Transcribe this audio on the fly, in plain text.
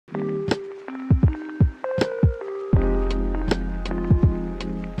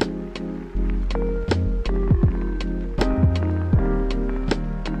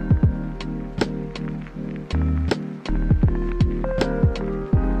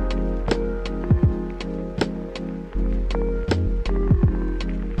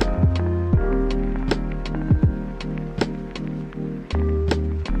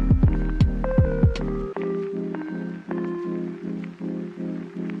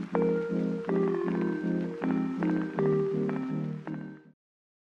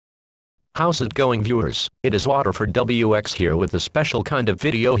How's it going, viewers? It is Waterford WX here with a special kind of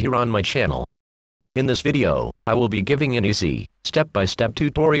video here on my channel. In this video, I will be giving an easy, step-by-step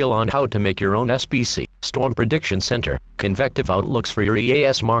tutorial on how to make your own SPC, Storm Prediction Center, Convective Outlooks for your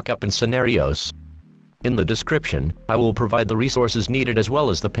EAS Mockup and Scenarios. In the description, I will provide the resources needed as well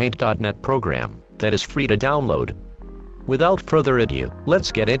as the Paint.net program, that is free to download. Without further ado,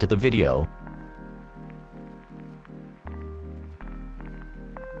 let's get into the video.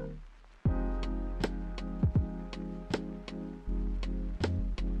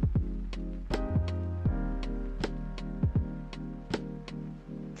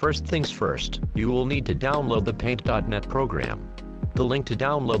 First things first, you will need to download the Paint.net program. The link to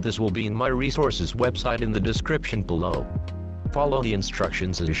download this will be in my resources website in the description below. Follow the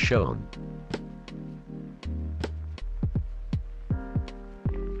instructions as shown.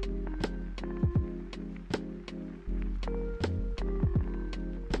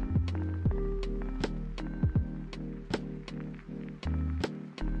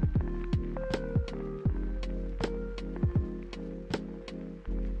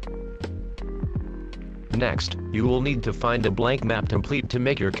 Next, you will need to find a blank map template to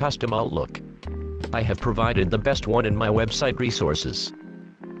make your custom outlook. I have provided the best one in my website resources.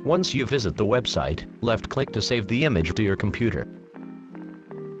 Once you visit the website, left-click to save the image to your computer.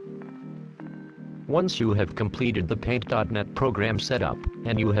 Once you have completed the Paint.net program setup,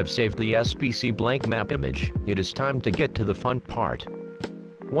 and you have saved the SPC blank map image, it is time to get to the fun part.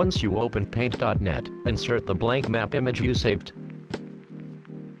 Once you open Paint.net, insert the blank map image you saved.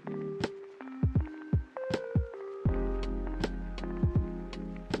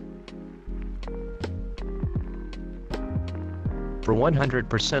 For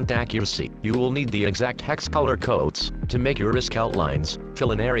 100% accuracy, you will need the exact hex color codes to make your risk outlines,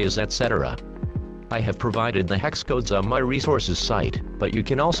 fill in areas, etc. I have provided the hex codes on my resources site, but you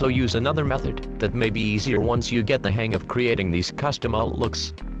can also use another method that may be easier once you get the hang of creating these custom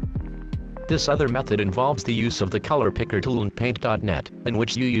outlooks. This other method involves the use of the color picker tool in Paint.net, in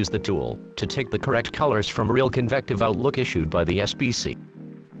which you use the tool to take the correct colors from Real Convective Outlook issued by the SPC.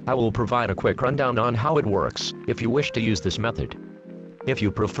 I will provide a quick rundown on how it works if you wish to use this method. If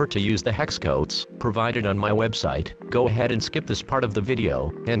you prefer to use the hex codes provided on my website, go ahead and skip this part of the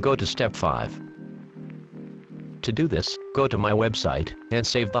video and go to step 5. To do this, go to my website and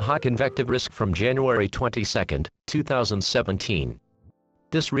save the hot convective risk from January 22, 2017.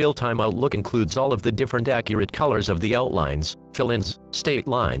 This real-time outlook includes all of the different accurate colors of the outlines, fill-ins, state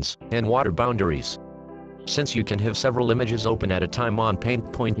lines, and water boundaries. Since you can have several images open at a time on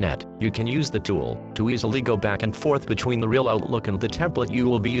Paint.net, you can use the tool to easily go back and forth between the real outlook and the template you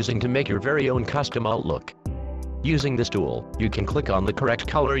will be using to make your very own custom outlook. Using this tool, you can click on the correct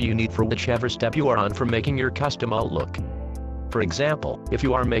color you need for whichever step you are on for making your custom outlook. For example, if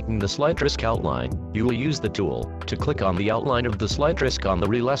you are making the slight risk outline, you will use the tool to click on the outline of the slight risk on the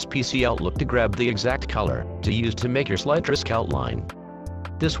Real SPC Outlook to grab the exact color to use to make your slight risk outline.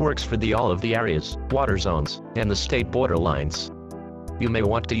 This works for all of the areas, water zones, and the state border lines. You may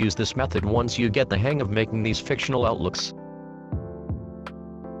want to use this method once you get the hang of making these fictional outlooks.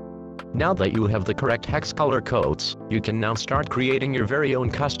 Now that you have the correct hex color codes, you can now start creating your very own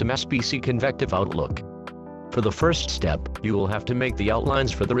custom SPC Convective Outlook. For the first step, you will have to make the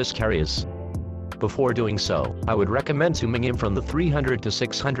outlines for the risk areas. Before doing so, I would recommend zooming in from the 300 to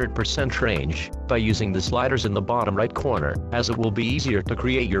 600% range by using the sliders in the bottom right corner, as it will be easier to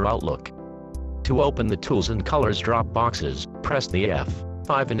create your outlook. To open the Tools and Colors drop boxes, press the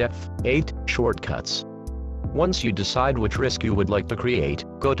F5 and F8 shortcuts. Once you decide which risk you would like to create,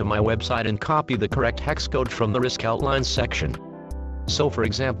 go to my website and copy the correct hex code from the Risk Outlines section. So for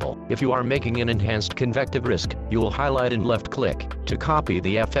example, if you are making an enhanced convective risk, you will highlight and left-click to copy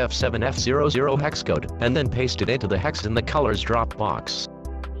the FF7F00 hex code, and then paste it into the hex in the colors drop box.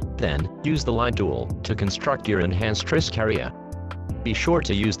 Then, use the line tool to construct your enhanced risk area. Be sure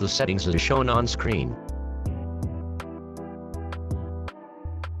to use the settings as shown on screen.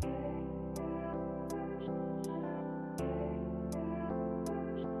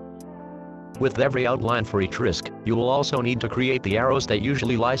 With every outline for each risk, you will also need to create the arrows that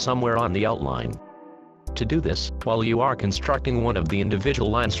usually lie somewhere on the outline. To do this, while you are constructing one of the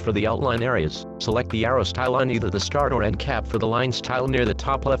individual lines for the outline areas, select the arrow style on either the start or end cap for the line style near the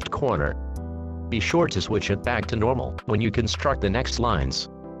top left corner. Be sure to switch it back to normal when you construct the next lines.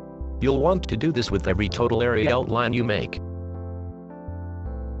 You'll want to do this with every total area outline you make.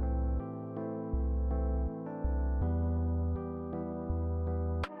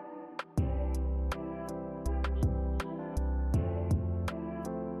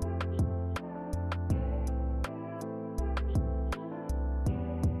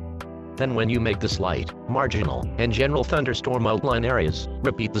 Then when you make the slight, marginal, and general thunderstorm outline areas,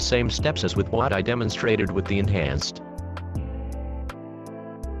 repeat the same steps as with what I demonstrated with the enhanced.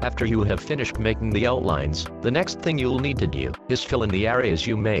 After you have finished making the outlines, the next thing you'll need to do is fill in the areas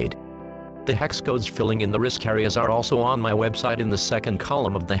you made. The hex codes filling in the risk areas are also on my website in the second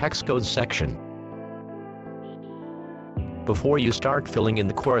column of the hex codes section. Before you start filling in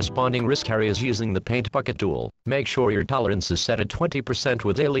the corresponding risk areas using the Paint Bucket tool, make sure your tolerance is set at 20%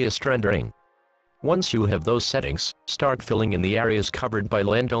 with alias rendering. Once you have those settings, start filling in the areas covered by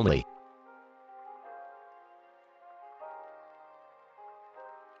land only.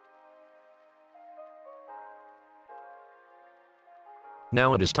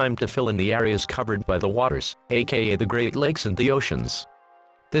 Now it is time to fill in the areas covered by the waters, aka the Great Lakes and the oceans.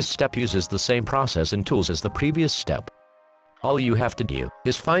 This step uses the same process and tools as the previous step. All you have to do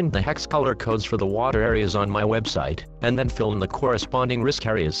is find the hex color codes for the water areas on my website, and then fill in the corresponding risk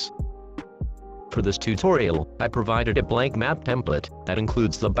areas. For this tutorial, I provided a blank map template that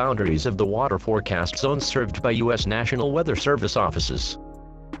includes the boundaries of the water forecast zones served by U.S. National Weather Service offices.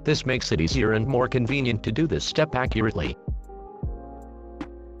 This makes it easier and more convenient to do this step accurately.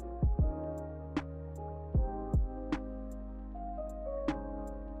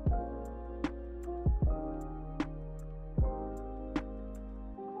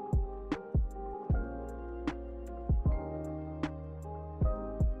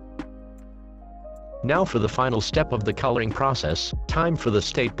 Now for the final step of the coloring process, time for the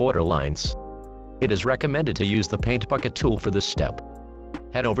state border lines. It is recommended to use the Paint Bucket tool for this step.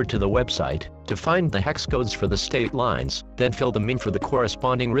 Head over to the website to find the hex codes for the state lines, then fill them in for the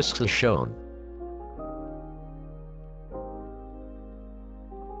corresponding risks as shown.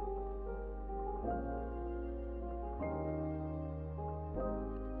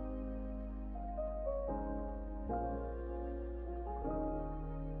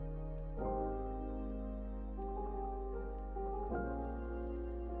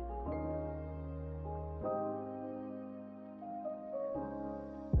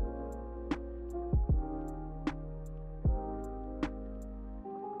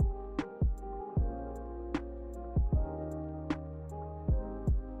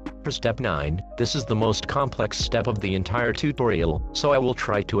 For step 9, this is the most complex step of the entire tutorial, so I will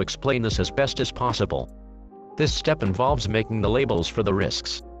try to explain this as best as possible. This step involves making the labels for the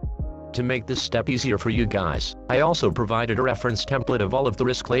risks. To make this step easier for you guys, I also provided a reference template of all of the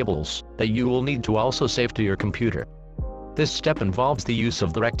risk labels that you will need to also save to your computer. This step involves the use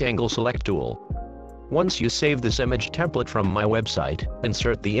of the rectangle select tool. Once you save this image template from my website,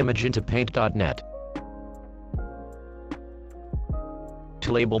 insert the image into paint.net.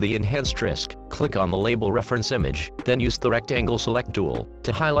 To label the enhanced risk, click on the label reference image, then use the rectangle select tool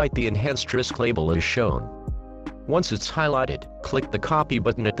to highlight the enhanced risk label as shown. Once it's highlighted, click the copy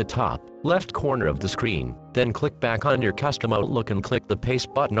button at the top left corner of the screen, then click back on your custom Outlook and click the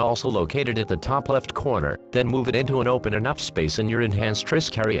paste button also located at the top left corner, then move it into an open enough space in your enhanced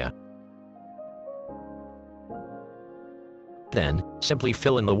risk area. Then, simply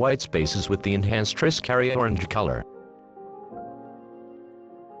fill in the white spaces with the enhanced risk area orange color.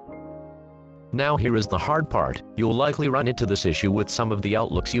 Now here is the hard part, you'll likely run into this issue with some of the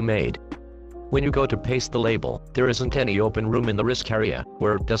outlooks you made. When you go to paste the label, there isn't any open room in the risk area,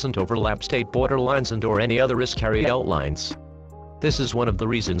 where it doesn't overlap state border lines and or any other risk area outlines. This is one of the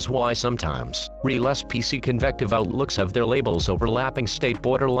reasons why sometimes Real SPC Convective Outlooks have their labels overlapping state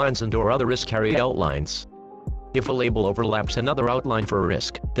border lines and or other risk area outlines. If a label overlaps another outline for a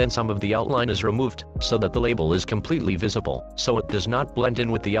risk, then some of the outline is removed, so that the label is completely visible, so it does not blend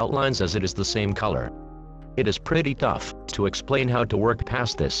in with the outlines as it is the same color. It is pretty tough to explain how to work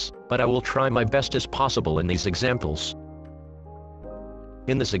past this, but I will try my best as possible in these examples.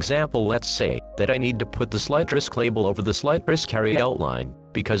 In this example, let's say that I need to put the slight risk label over the slight risk area outline,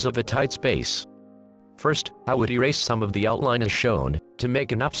 because of a tight space. First, I would erase some of the outline as shown, to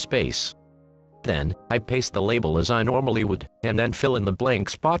make enough space. Then, I paste the label as I normally would, and then fill in the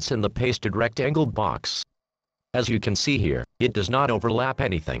blank spots in the pasted rectangle box. As you can see here, it does not overlap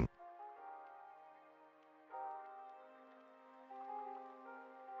anything.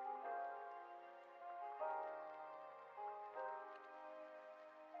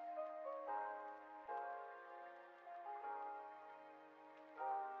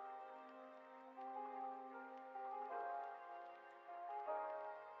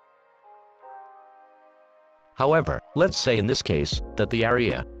 However, let's say in this case, that the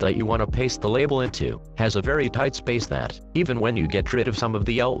area that you want to paste the label into has a very tight space that, even when you get rid of some of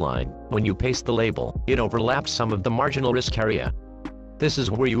the outline, when you paste the label, it overlaps some of the marginal risk area. This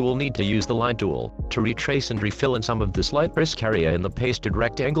is where you will need to use the line tool to retrace and refill in some of the slight risk area in the pasted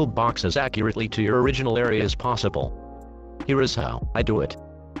rectangle box as accurately to your original area as possible. Here is how I do it.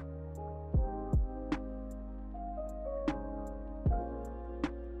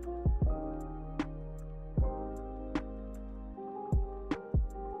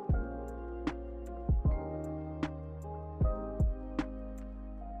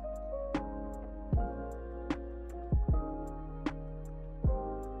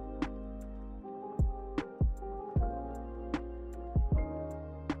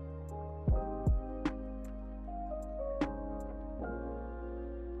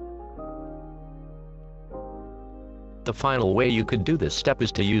 The final way you could do this step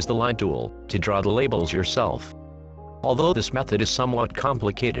is to use the line tool to draw the labels yourself. Although this method is somewhat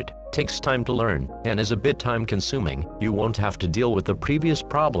complicated, takes time to learn, and is a bit time consuming, you won't have to deal with the previous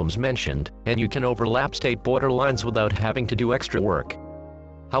problems mentioned, and you can overlap state border lines without having to do extra work.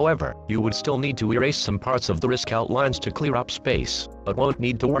 However, you would still need to erase some parts of the risk outlines to clear up space, but won't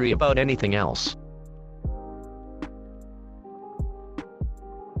need to worry about anything else.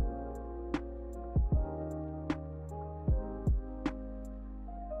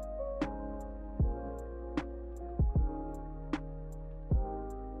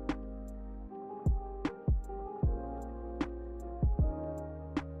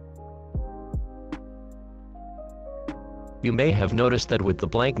 You may have noticed that with the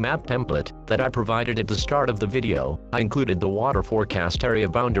blank map template that I provided at the start of the video, I included the water forecast area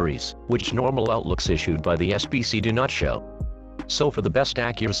boundaries, which normal outlooks issued by the SPC do not show. So for the best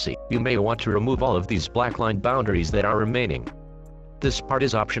accuracy, you may want to remove all of these black line boundaries that are remaining. This part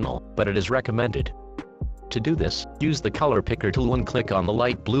is optional, but it is recommended. To do this, use the color picker tool and click on the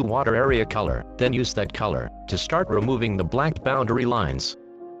light blue water area color, then use that color to start removing the black boundary lines.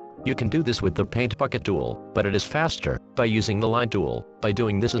 You can do this with the paint bucket tool, but it is faster by using the line tool, by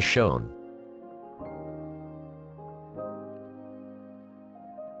doing this as shown.